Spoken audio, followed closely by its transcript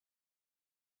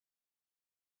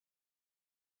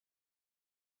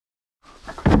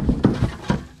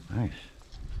Nice.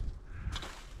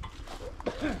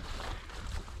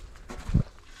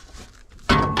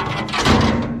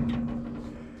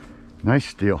 Nice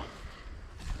steel.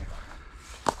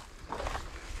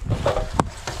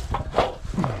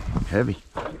 Heavy.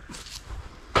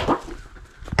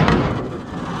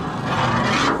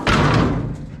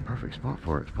 Perfect spot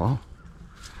for it, Paul.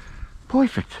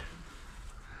 Perfect.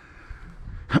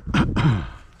 I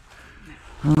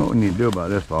don't know what we need to do about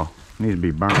this, Paul. It needs to be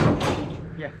burnt.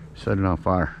 Yeah. Set it on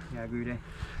fire. Yeah, I agree with that.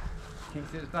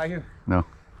 Can't set this fire here? No.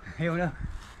 Hell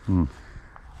no.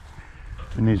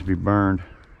 It needs to be burned.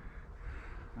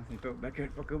 I think throw it back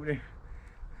over there.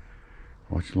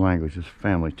 Watch the language. It's a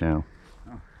family channel.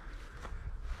 Oh.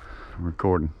 I'm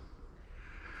recording.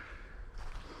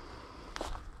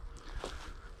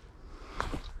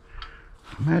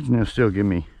 Imagine they'll still give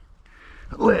me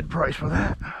a lead price for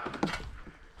that.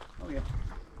 Oh yeah.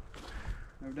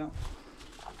 No doubt.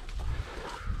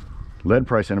 Lead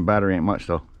price in a battery ain't much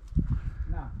though.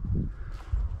 No.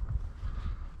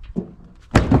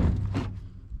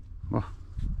 Well.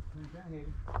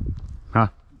 Huh?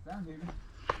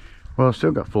 Well, it's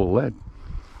still got full of lead.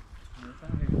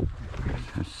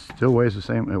 It still weighs the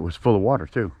same. It was full of water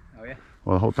too. Oh yeah?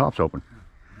 Well, the whole top's open.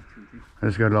 I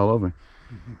just got it all over me.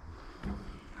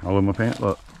 All over my pants.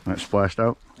 Look, that splashed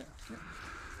out.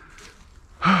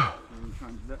 Yeah.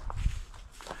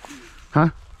 Huh?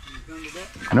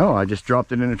 No, I just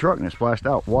dropped it in the truck and it splashed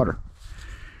out water.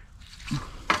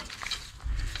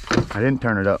 I didn't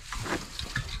turn it up.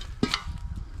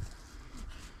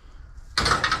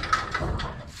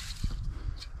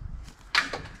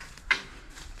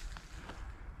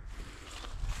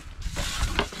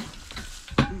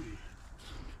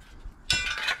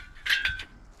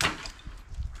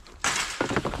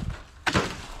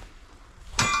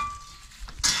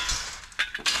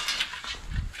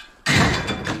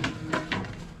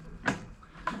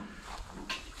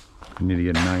 I need to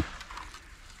get a knife,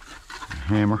 a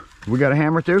hammer. We got a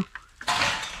hammer too?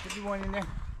 Should be one in there.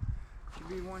 Should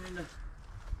be one in the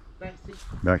back seat.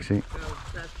 Back seat.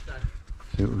 That's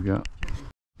See what we got.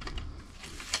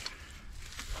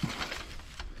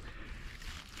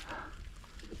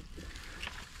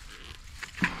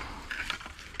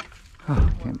 Oh,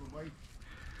 can't.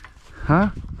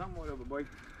 Huh? somewhat of a bite.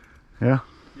 Yeah?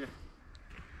 Yeah.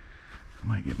 I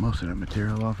might get most of that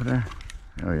material off of there.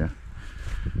 Oh yeah.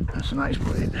 That's a nice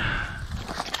blade.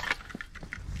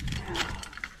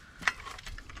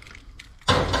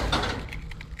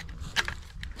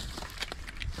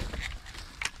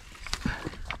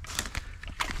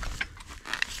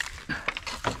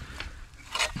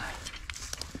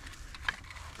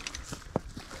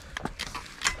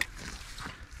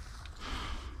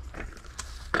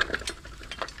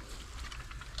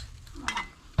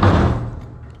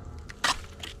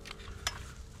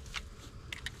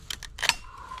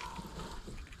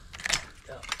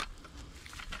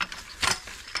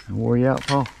 Wore you out,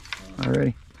 Paul?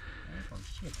 Already?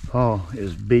 Paul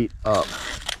is beat up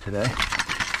today.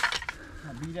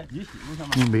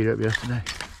 You beat up yesterday.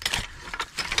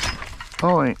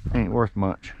 Paul ain't worth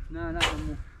much. No, not no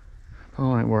more.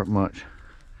 Paul ain't worth much.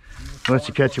 Unless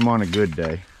you catch him on a good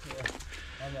day. Yeah.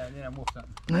 And then I'm worth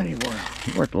something. Then he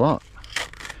worth a lot.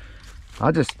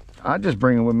 I just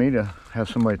bring him with me to have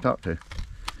somebody to talk to.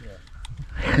 Yeah.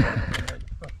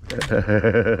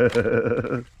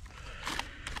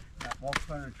 Walk in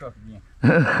front of the truck again.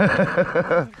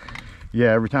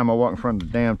 Yeah, every time I walk in front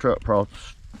of the damn truck, Paul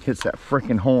hits that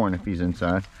freaking horn if he's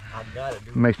inside. I gotta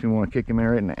do it. Makes me want to kick him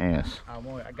right in the ass. I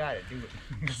gotta do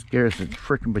it. Scares the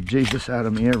freaking bejesus out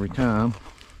of me every time.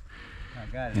 I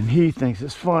got it. And he thinks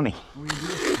it's funny.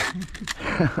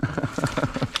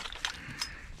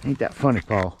 Ain't that funny,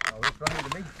 Paul? Oh, it's funny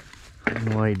to me. I don't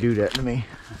know why you do that to me.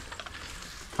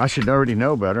 I should already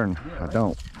know better, and I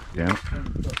don't. Damn it.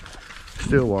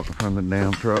 Still walking from the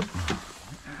damn truck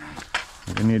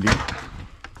like an idiot.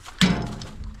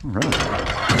 All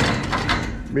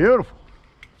right. Beautiful.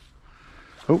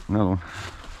 Oh, another one.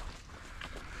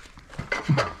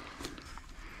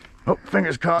 Oh,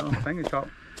 fingers caught. Oh, fingers caught.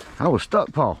 I was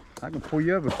stuck, Paul. I can pull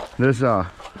you over. There's I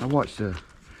watched a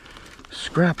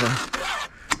scrapper.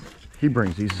 He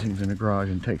brings these things in the garage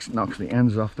and knocks the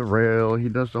ends off the rail. He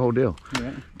does the whole deal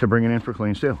to bring it in for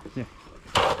clean steel. Yeah.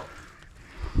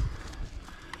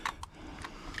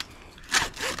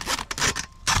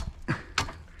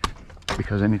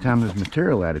 Because anytime there's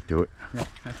material added to it. Yeah,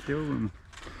 that's still aluminum.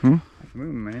 That's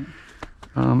aluminum,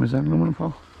 man. Is that aluminum,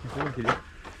 Paul? It's all good. Let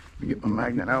me get my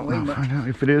magnet out and I'll find out.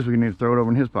 If it is, we need to throw it over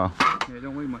in his pile. Yeah,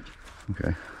 don't weigh much.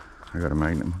 Okay. I got a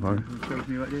magnet in my pocket. It shows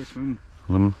me like this, aluminum.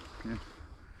 Aluminum? Yeah.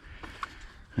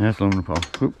 That's aluminum, Paul.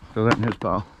 Oop, throw that in his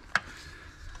pile.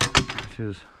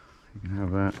 his. You can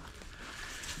have that.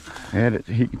 Add it.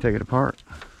 He can take it apart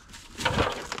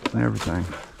and everything.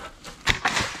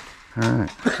 All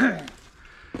right.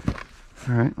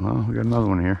 All right. Well, we got another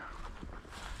one here.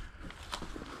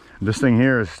 This thing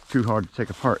here is too hard to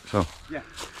take apart, so. Yeah.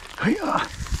 Hi-ya.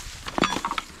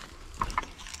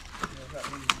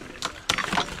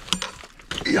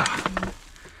 Yeah.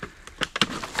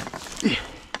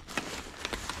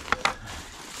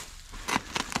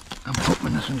 I'm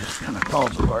hoping this one just kind of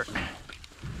falls apart.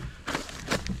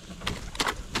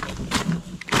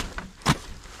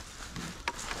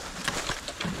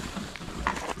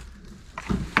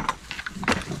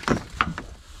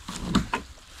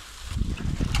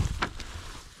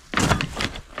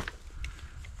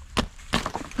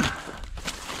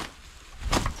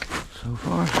 So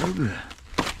far, so good.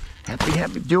 Happy,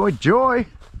 happy, joy, joy.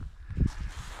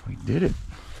 We did it.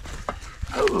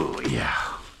 Oh, yeah.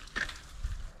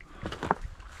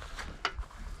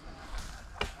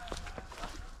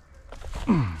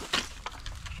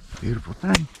 Beautiful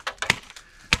thing.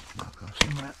 Knock off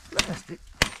some of that plastic.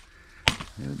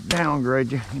 It'll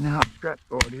downgrade you. You know how scrap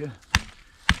board is.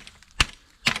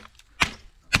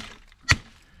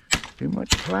 Too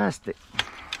much plastic.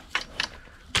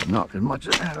 Knock as much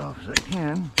of that off as I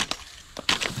can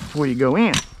before you go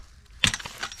in.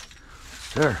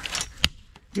 Sir,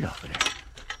 get off of there.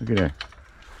 Look at that.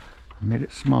 I made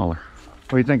it smaller.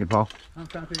 What are you thinking, Paul? I'm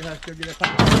trying to figure out how to get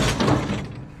that pipe.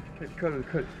 Take the cut of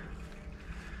the cut.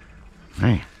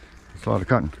 Man, it's a lot of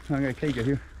cutting. I got a cage out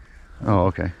here. Oh,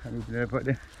 okay. I moved it up right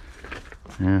there.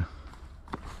 Yeah.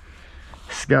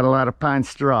 It's got a lot of pine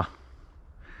straw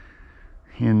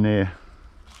in there.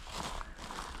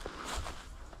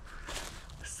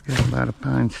 It's got a lot of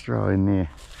pine straw in there.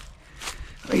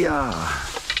 Oh, yeah.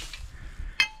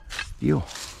 Steel.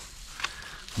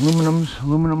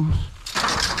 Aluminums.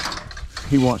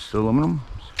 He wants the aluminums.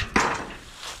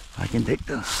 I can take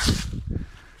the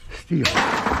steel.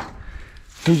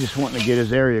 He's just wanting to get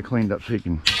his area cleaned up so he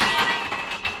can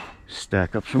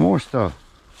stack up some more stuff.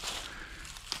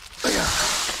 Oh, yeah.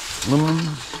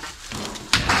 Aluminums.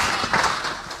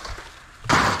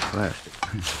 Plastic.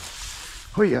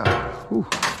 Oh, yeah. Ooh.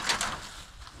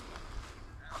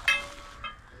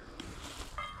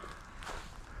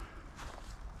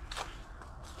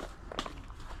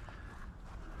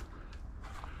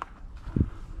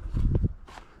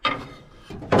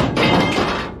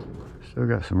 Still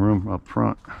got some room up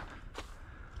front.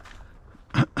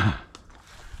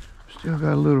 Still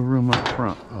got a little room up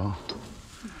front. Oh.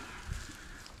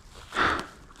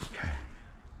 Okay.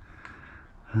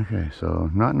 Okay, so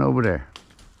nothing over there.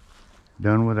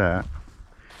 Done with that.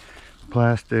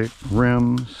 Plastic,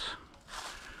 rims,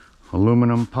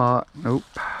 aluminum pot. Nope.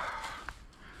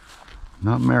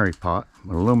 Not Mary pot,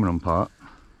 but aluminum pot.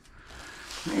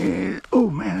 Oh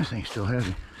man, this thing's still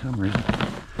heavy for some reason.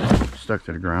 Stuck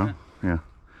to the ground. Yeah.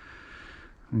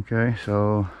 Okay,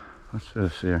 so what's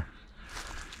this here?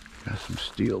 Got some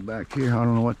steel back here. I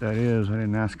don't know what that is. I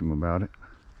didn't ask him about it.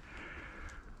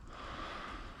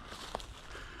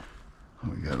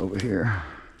 What we got over here?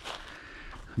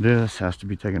 This has to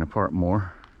be taken apart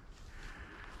more.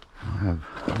 I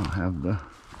don't have the.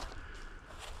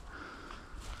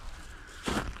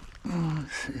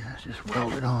 Let's see. That's just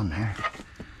welded on there.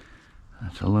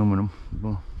 That's aluminum.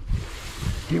 Well,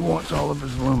 he wants all of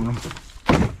his aluminum.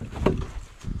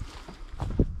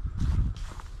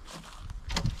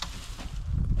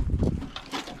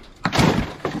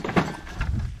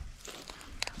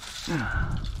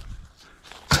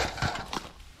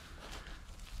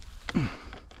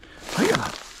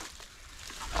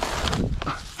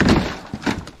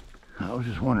 I was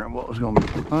just wondering what was going to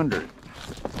be under it.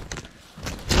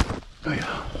 Oh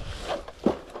yeah.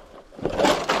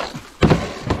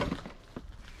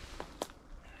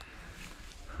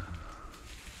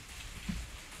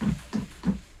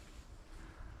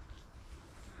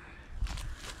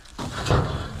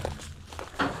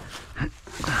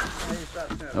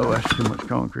 Oh, that's too much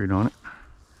concrete on it.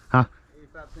 Huh?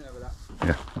 85% of that.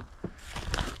 Yeah.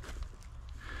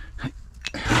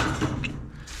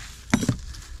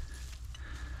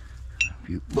 A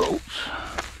few bolts.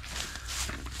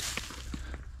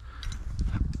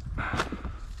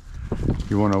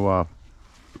 You want to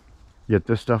get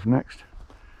this stuff next?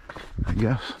 I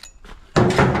guess.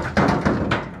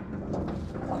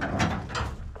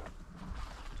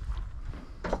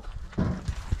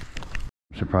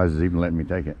 Surprised he's even letting me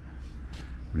take it.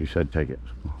 But he said take it.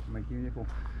 Make you nickel.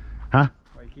 Huh?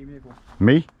 Why you keep nickel?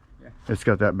 Me? Yeah. It's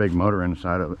got that big motor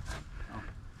inside of it. Oh.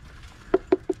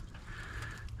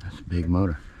 That's a big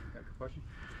motor. Got combustion?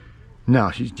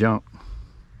 No, she's junk.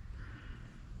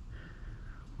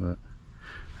 But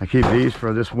I keep these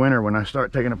for this winter when I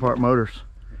start taking apart motors.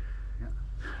 Yeah.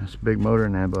 That's a big motor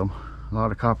in that, bub. A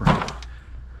lot of copper.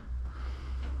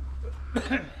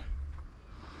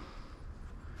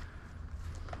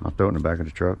 I'll throw it in the back of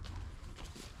the truck.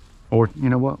 Or, you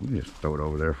know what? We just throw it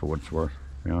over there for what it's worth,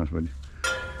 to be honest with you.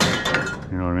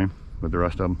 You know what I mean? With the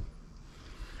rest of them.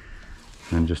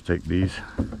 And just take these.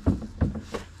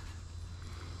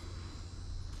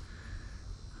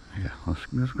 Yeah,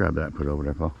 let's grab that and put it over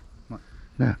there, Paul. What?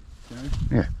 Yeah. Generator?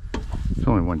 Yeah. It's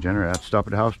only one generator. I have to stop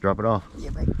at the house, drop it off. Yeah,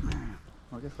 but well,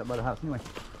 I guess I bought a house anyway.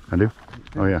 I do?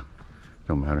 Oh, yeah.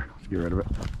 Don't matter. Let's get rid of it.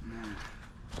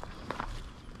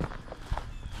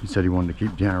 He said he wanted to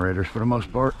keep generators for the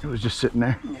most part. It was just sitting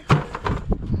there. Yeah.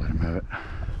 Let him have it.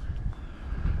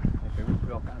 Okay, we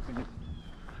put all kinds of fenders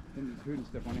and hood and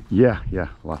stuff on it. Yeah, yeah.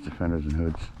 Lots of fenders and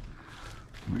hoods.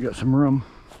 We got some room.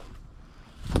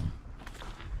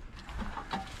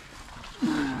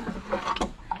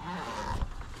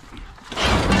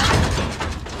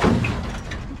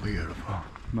 Beautiful.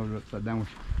 Motor upside downward.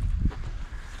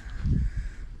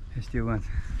 It still runs.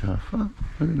 The fuck?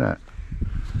 Look at that.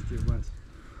 It still runs.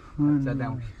 Upside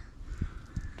downward.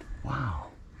 Wow.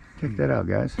 Check that out,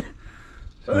 guys.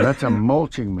 So that's a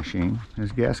mulching machine.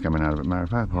 There's gas coming out of it, matter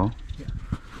of fact, Paul. Yeah.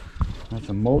 That's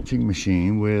a mulching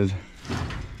machine with...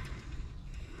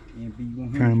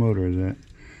 What kind of motor is that?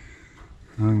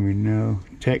 I don't even know.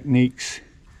 Techniques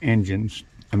engines.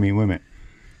 I mean, wait a minute.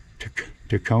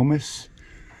 Tacomas.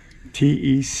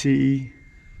 TECUMSEH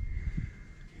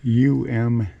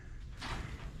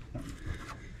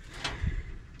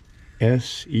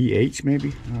maybe?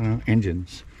 I don't know.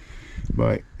 Engines.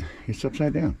 But it's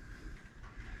upside down.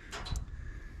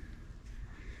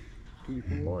 Keep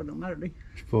water, don't matter, dude.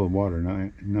 It's full of water,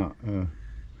 not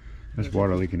that's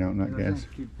water leaking out, not gas.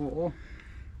 Keep full oil.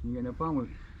 You get no problem with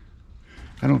it.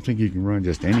 I don't think you can run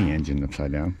just any engine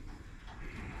upside down.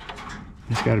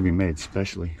 It's got to be made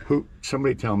specially.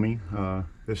 Somebody tell me,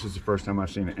 this is the first time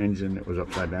I've seen an engine that was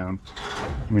upside down.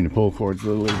 I mean, the pull cord's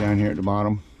literally down here at the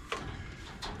bottom.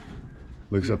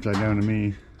 Looks upside down to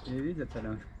me. It is upside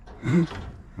down.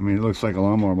 I mean, it looks like a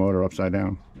lawnmower motor upside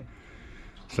down. Yeah.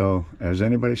 So, has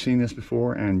anybody seen this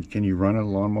before? And can you run a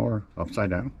lawnmower upside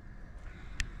down?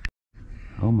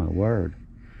 Oh my word.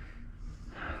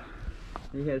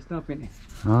 He had a stump in it.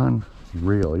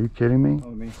 Unreal. Are you kidding me?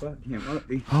 Oh man, fuck him up,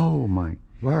 dude. Oh my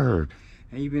word.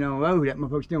 And you been on the road, that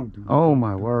motherfucker's still. Oh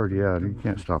my word, yeah. You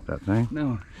can't stop that thing.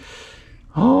 No.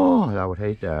 Oh, I would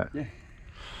hate that. Yeah.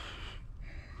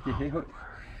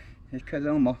 It's cut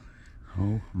on more.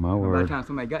 Oh my By the word. time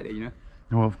somebody got there, you know.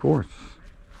 Oh, of course.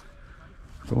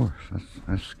 Of course.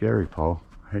 That's scary, Paul.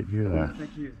 I hate to hear I that.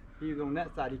 think he was on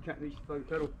that side, he couldn't reach the fucking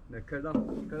pedal. They cut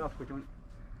off quick on it.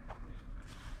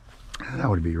 That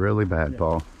would be really bad, Yeah.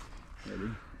 Paul. Yeah,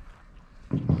 dude.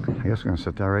 I guess we're going to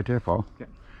set that right there, Paul. Okay.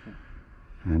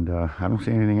 And I don't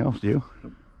see anything else, do you?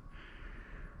 Nope.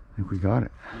 I think we got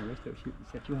it. Yeah, let's go shoot.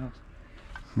 Set your house.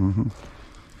 Mm-hmm.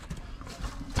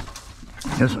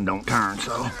 This one don't turn,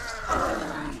 so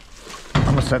I'm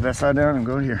going to set that side down and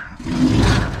go here.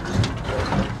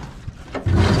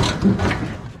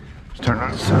 Let's turn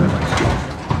on the side.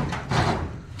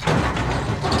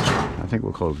 I think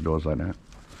we'll close the doors like that.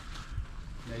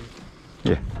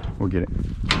 Yeah, we'll get it.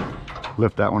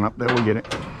 Lift that one up there, we'll get it.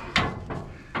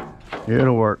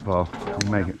 It'll work, Paul.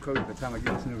 We'll make it. Close by the time I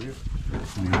get this in over here.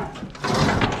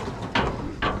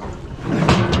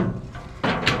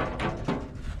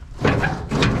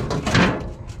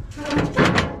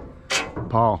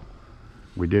 Paul,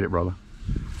 we did it, brother.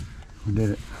 We did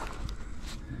it.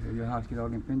 Your house get all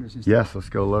them fenders and stuff. Yes, let's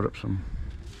go load up some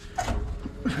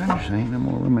fenders. There ain't no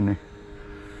more room in there.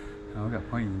 Oh, we got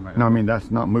plenty of room right No, I mean,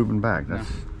 that's not moving back. That's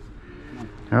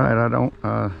all right. I don't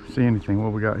see anything.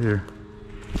 What we got here?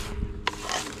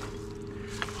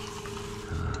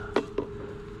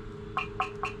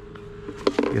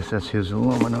 Guess that's his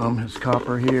aluminum, his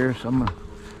copper here. So I'm gonna,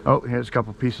 oh, here's a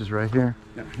couple pieces right here.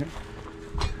 Yeah.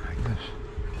 I guess.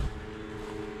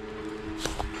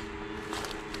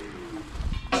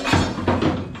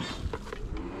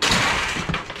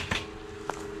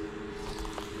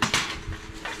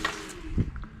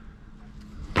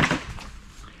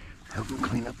 Help him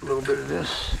clean up a little bit of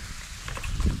this.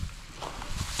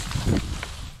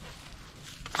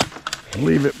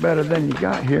 Leave it better than you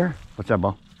got here. What's that,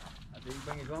 Ball? I think you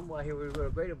bring his lawnmower here with a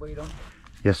grater blade on.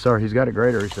 Yes, sir. He's got a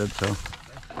grater, he said so. All this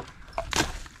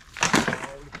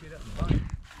shit up and burn it.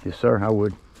 Yes, sir. I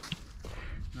would.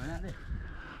 Right out there.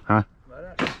 Huh? Right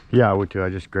out there. Yeah, I would too. I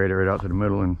just grate it right out to the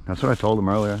middle, and that's what I told him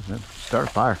earlier. I said, start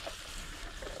a fire.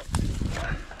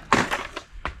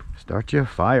 Start your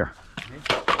fire.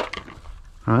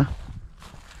 Huh?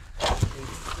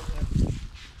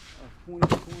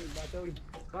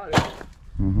 spot it.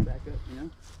 Mm-hmm. Back up, you know?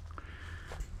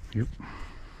 Yep.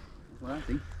 That's what I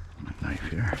see. My knife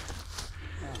here.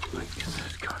 Let's get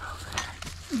this cut off there.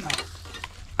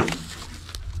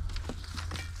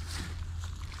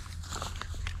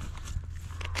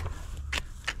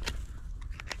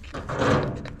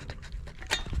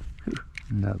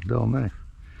 That dull knife.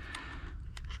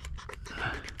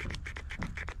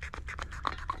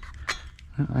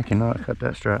 I cannot cut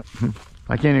that strap.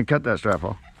 I can't even cut that strap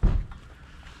off.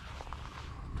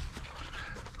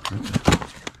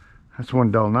 That's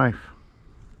one dull knife.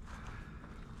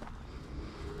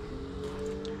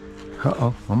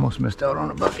 Uh-oh, almost missed out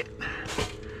on a bucket.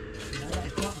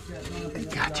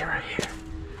 Gotcha right here.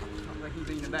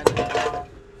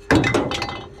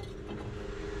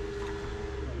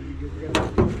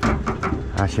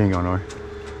 She ain't going nowhere.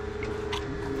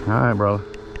 Alright, brother.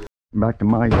 Back to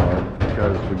my yard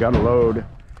because we got a load.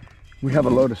 We have a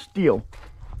load of steel.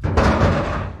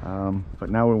 But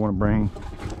now we want to bring,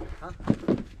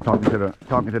 talking to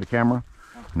the camera,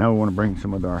 now we want to bring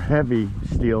some of our heavy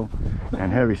steel.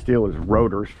 And heavy steel is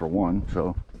rotors for one,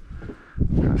 so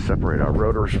we're going to separate our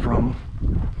rotors from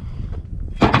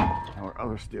our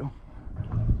other steel.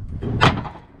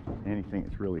 Anything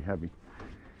that's really heavy.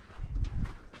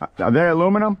 Are they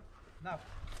aluminum? No.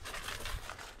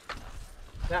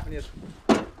 Japanese.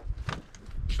 It's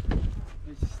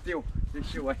steel. This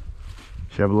Chevrolet.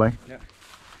 Chevrolet? Yeah.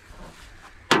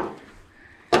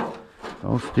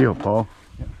 All steel, Paul.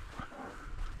 Yeah.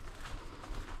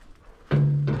 Let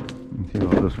me see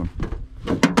about this one.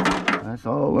 That's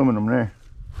all aluminum there.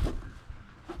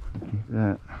 Keep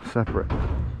that separate.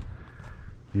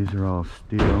 These are all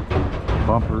steel.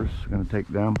 Bumpers, gonna take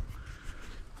them.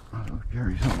 I'll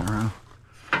carry something around.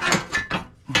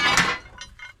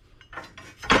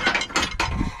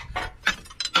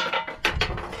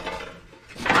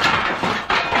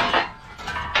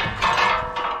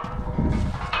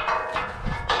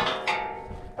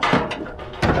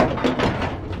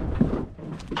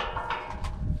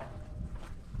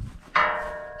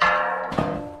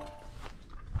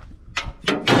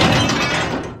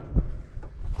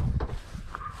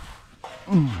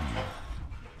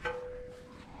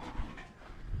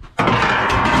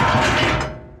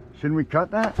 Shouldn't we cut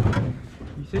that?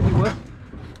 You said you would?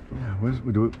 Yeah, where's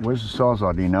the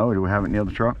sawzall? Do you know? Or do we have it in the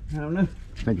other truck? I don't know.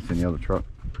 I think it's in the other truck.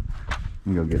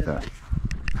 You can go get that.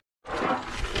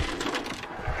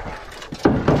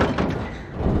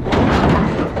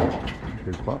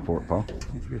 Good spot for it, Paul.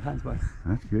 That's a good hot spot.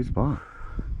 That's a good spot.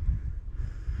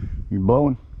 You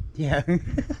blowing? Yeah.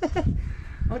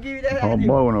 I'll give you that. All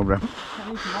blowing over there. I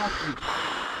need some oxygen.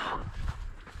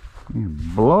 You're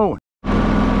blowing.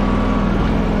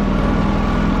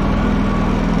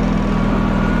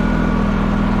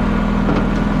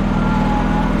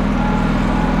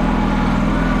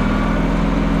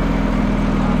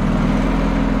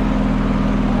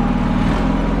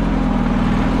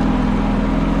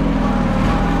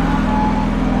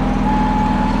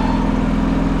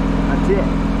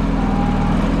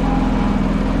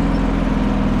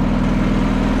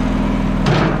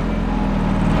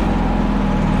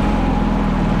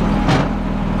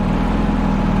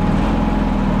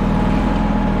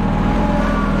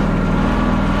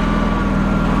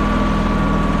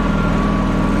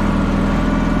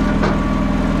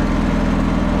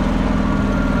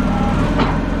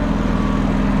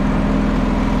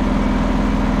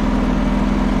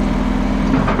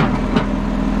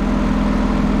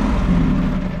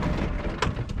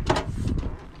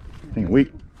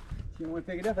 Weak. You don't want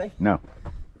to pick it up, eh? No.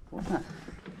 What's not?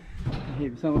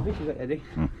 Here's some of the pictures that day.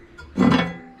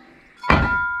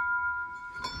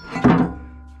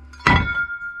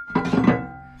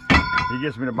 He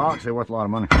gives me the box, they're worth a lot of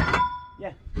money.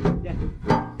 Yeah, yeah.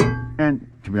 And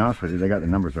to be honest with you, they got the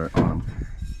numbers right on them.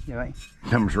 Yeah, right.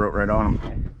 Numbers wrote right on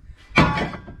them.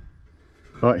 Yeah.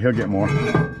 But he'll get more.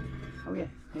 Oh, yeah.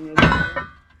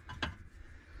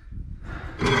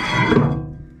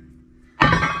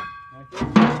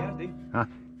 Huh?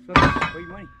 Big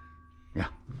money. Yeah.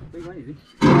 Big money, dude.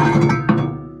 Big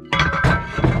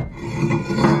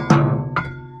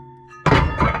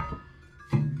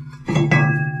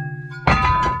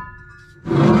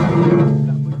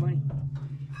money.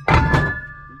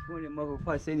 Each one of them over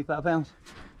probably 75 pounds.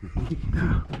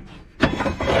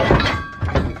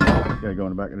 Gotta go in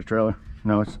the back of the trailer.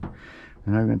 No, it's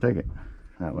they're not gonna take it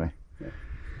that way. Yeah.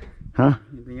 Huh?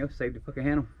 Anything else, save the fucking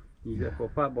handle. Use that for a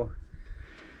pot bar.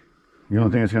 The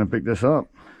only thing that's gonna pick this up,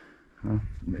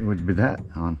 it would be that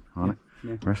on it.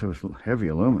 Yeah. The rest of it's heavy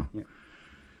aluminum. Yeah.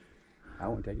 I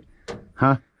won't take it.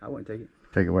 Huh? I won't take it.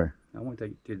 Take it where? I won't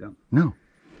take it to the dump. No,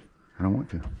 I don't want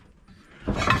to.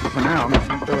 For now, I'm just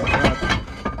gonna throw it out.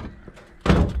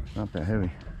 It's not that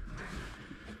heavy.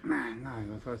 Nej,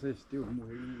 vad får jag säga? Stor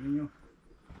morgon.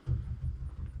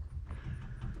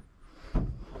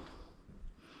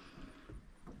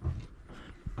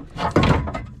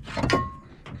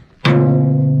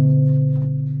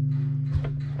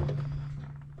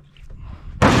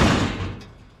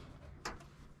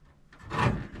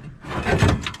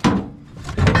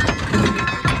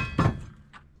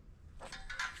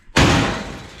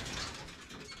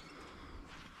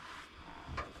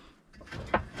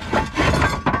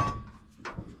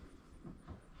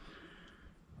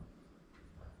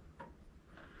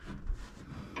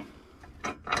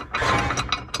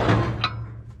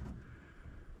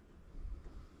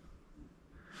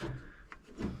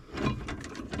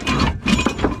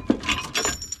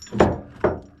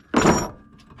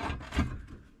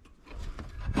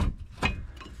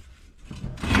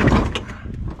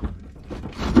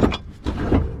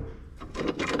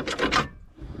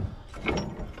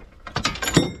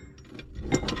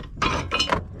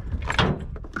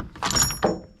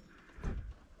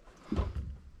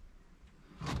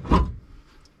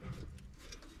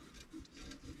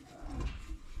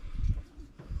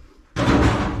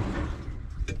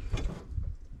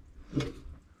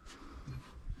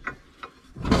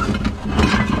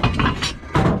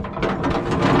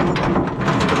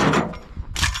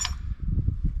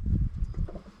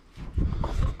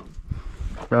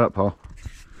 Shut up, Paul.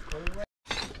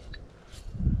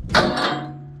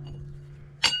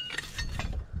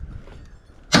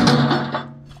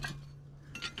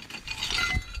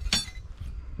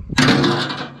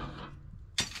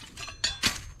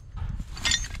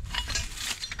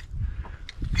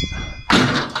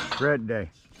 Shred day.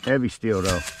 Heavy steel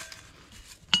though.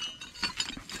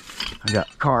 I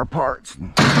got car parts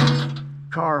and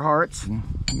car hearts and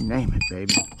you name it,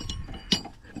 baby.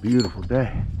 Beautiful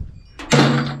day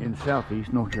in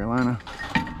southeast North Carolina.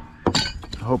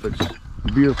 I hope it's a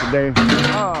beautiful day.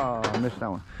 Oh, I missed that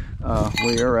one.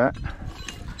 Where you're at.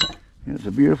 It's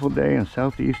a beautiful day in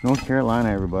southeast North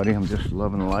Carolina, everybody. I'm just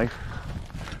loving life.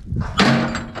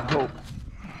 I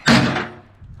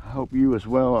hope you as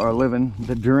well are living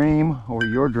the dream or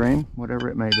your dream, whatever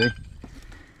it may be.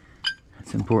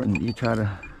 It's important that you try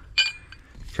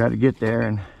to get there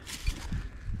and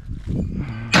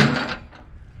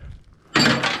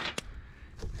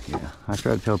yeah, I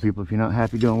try to tell people if you're not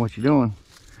happy doing what you're doing,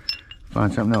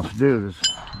 find something else to do.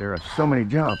 There are so many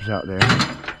jobs out there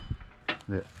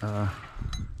that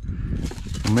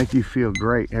will make you feel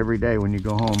great every day when you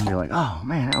go home. You're like, oh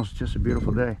man, that was just a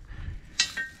beautiful day.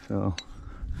 So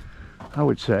I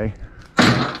would say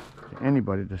to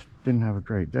anybody that didn't have a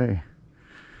great day,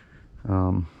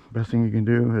 best thing you can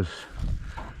do is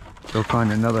go find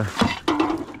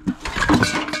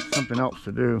something else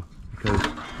to do, because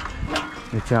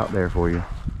it's out there for you.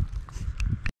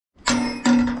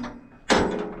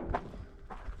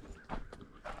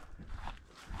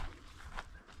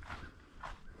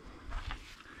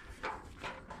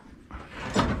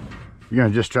 You're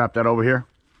gonna just strap that over here?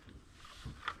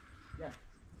 Yeah.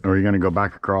 Or are you gonna go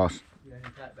back across? Yeah,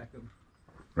 tie it back over.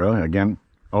 Really? Again?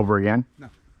 Over again? No.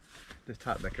 Just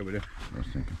tie it back over there. I was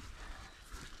thinking.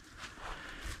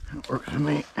 That works for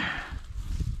me.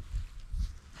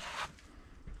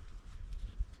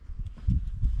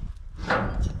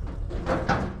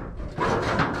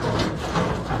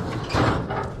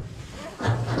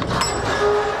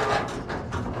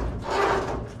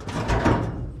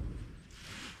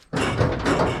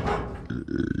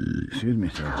 Excuse me,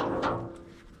 sir.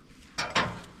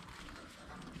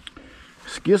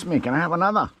 Excuse me, can I have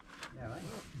another? Yeah, right.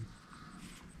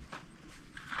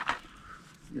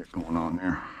 What's going on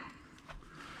there?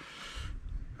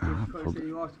 First thing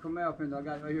you want to come out and I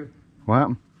got it right here. What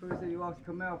happened? First thing you want to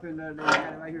come out and I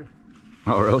got it right here.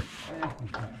 Oh, really? Yeah.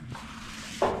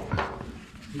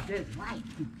 He says right.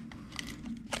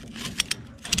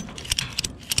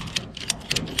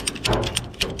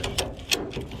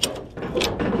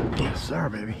 Yes, sir,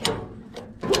 baby.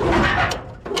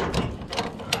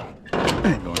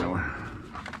 Ain't going nowhere.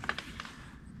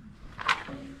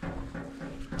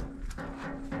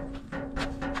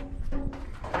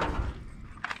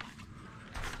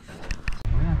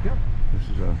 This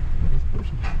is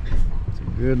it's a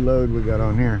good load we got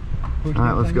on here. All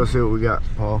right, let's go see what we got,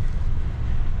 Paul.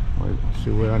 Let's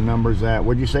see where our number's at.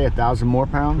 What'd you say, 1,000 more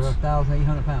pounds?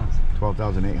 12,800 pounds.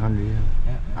 12,800, yeah.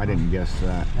 Yeah. I didn't guess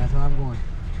that. That's where I'm going.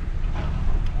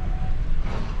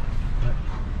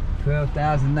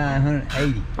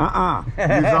 12,980.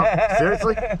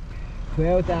 Seriously?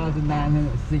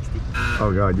 12,960.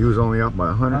 Oh God, you was only up by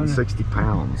 160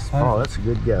 pounds. Oh, that's a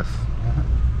good guess.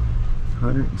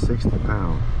 160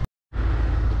 pounds.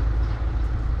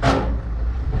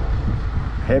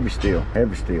 Heavy steel,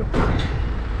 heavy steel.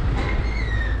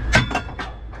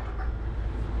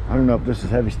 I don't know if this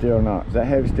is heavy steel or not. Is that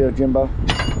heavy steel, Jimbo?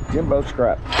 Jimbo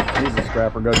Scrap. He's a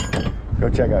scrapper. Go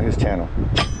check out his channel.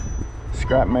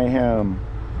 Scrap Mayhem.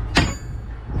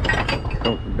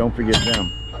 Don't forget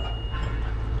them.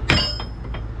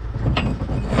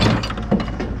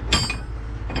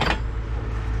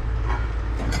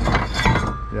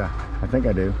 Yeah, I think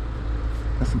I do.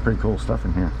 That's some pretty cool stuff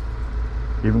in here.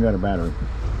 Even got a battery.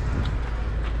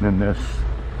 And then this.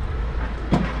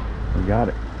 We got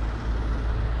it.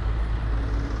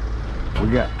 We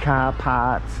got car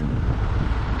pots and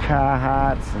car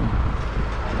hats and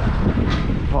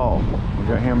Paul. We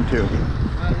got him too.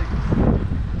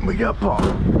 We got Paul.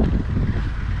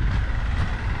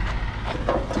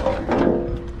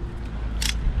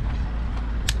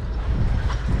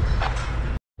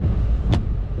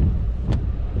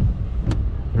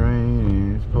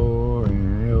 Rain is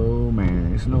pouring, the old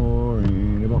man is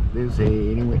snoring. He bumped his head,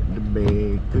 he went to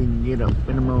bed, couldn't get up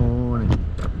in the morning.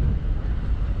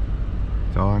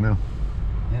 That's all I know.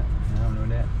 Yeah, I don't know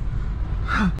that.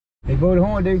 Hey, blow the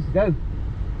horn, dude. Go.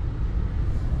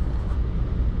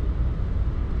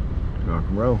 Rock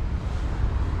and roll.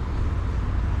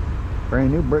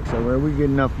 Brand new bricks over there. We get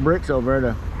enough bricks over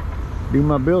there to do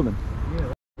my building.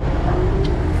 Yeah.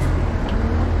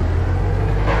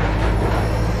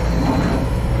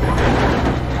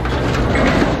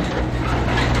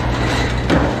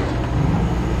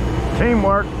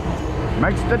 Teamwork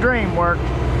makes the dream work.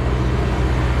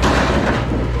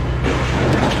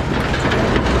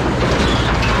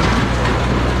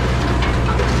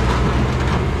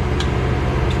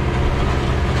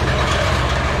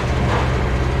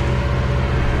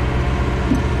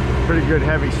 Pretty good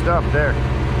heavy stuff there.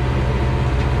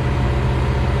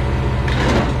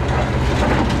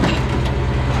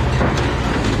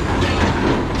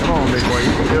 Come on, big boy,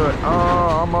 you can do it.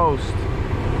 Oh, almost.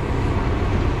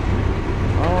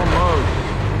 Almost.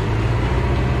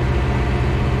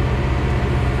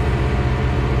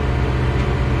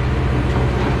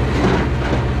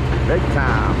 Big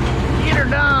time. Get her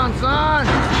done, son.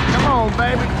 Come on,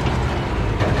 baby.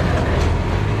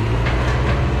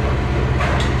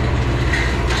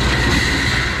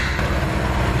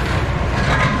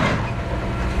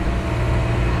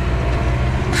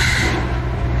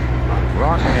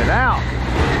 Rocking it out.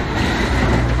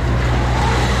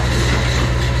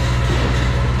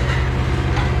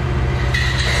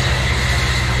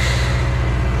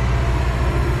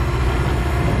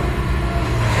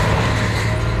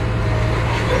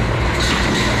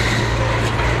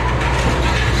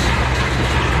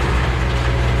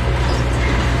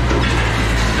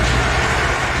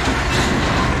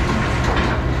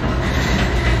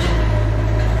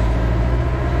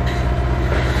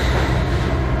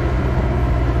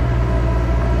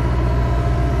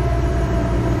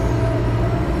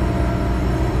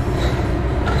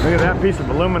 Look at that piece of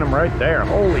aluminum right there.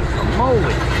 Holy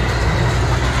moly.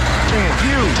 Thing is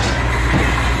huge.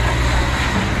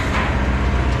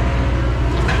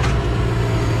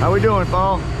 How we doing,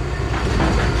 Paul?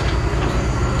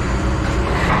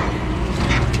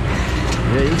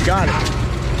 Yeah, you got it.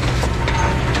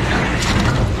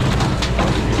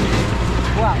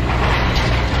 Wow.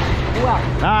 Wow.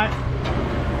 All right.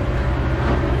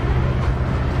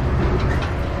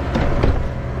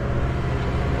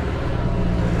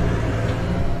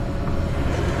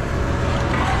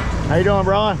 How you doing,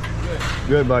 Brian? Good.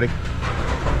 Good, buddy.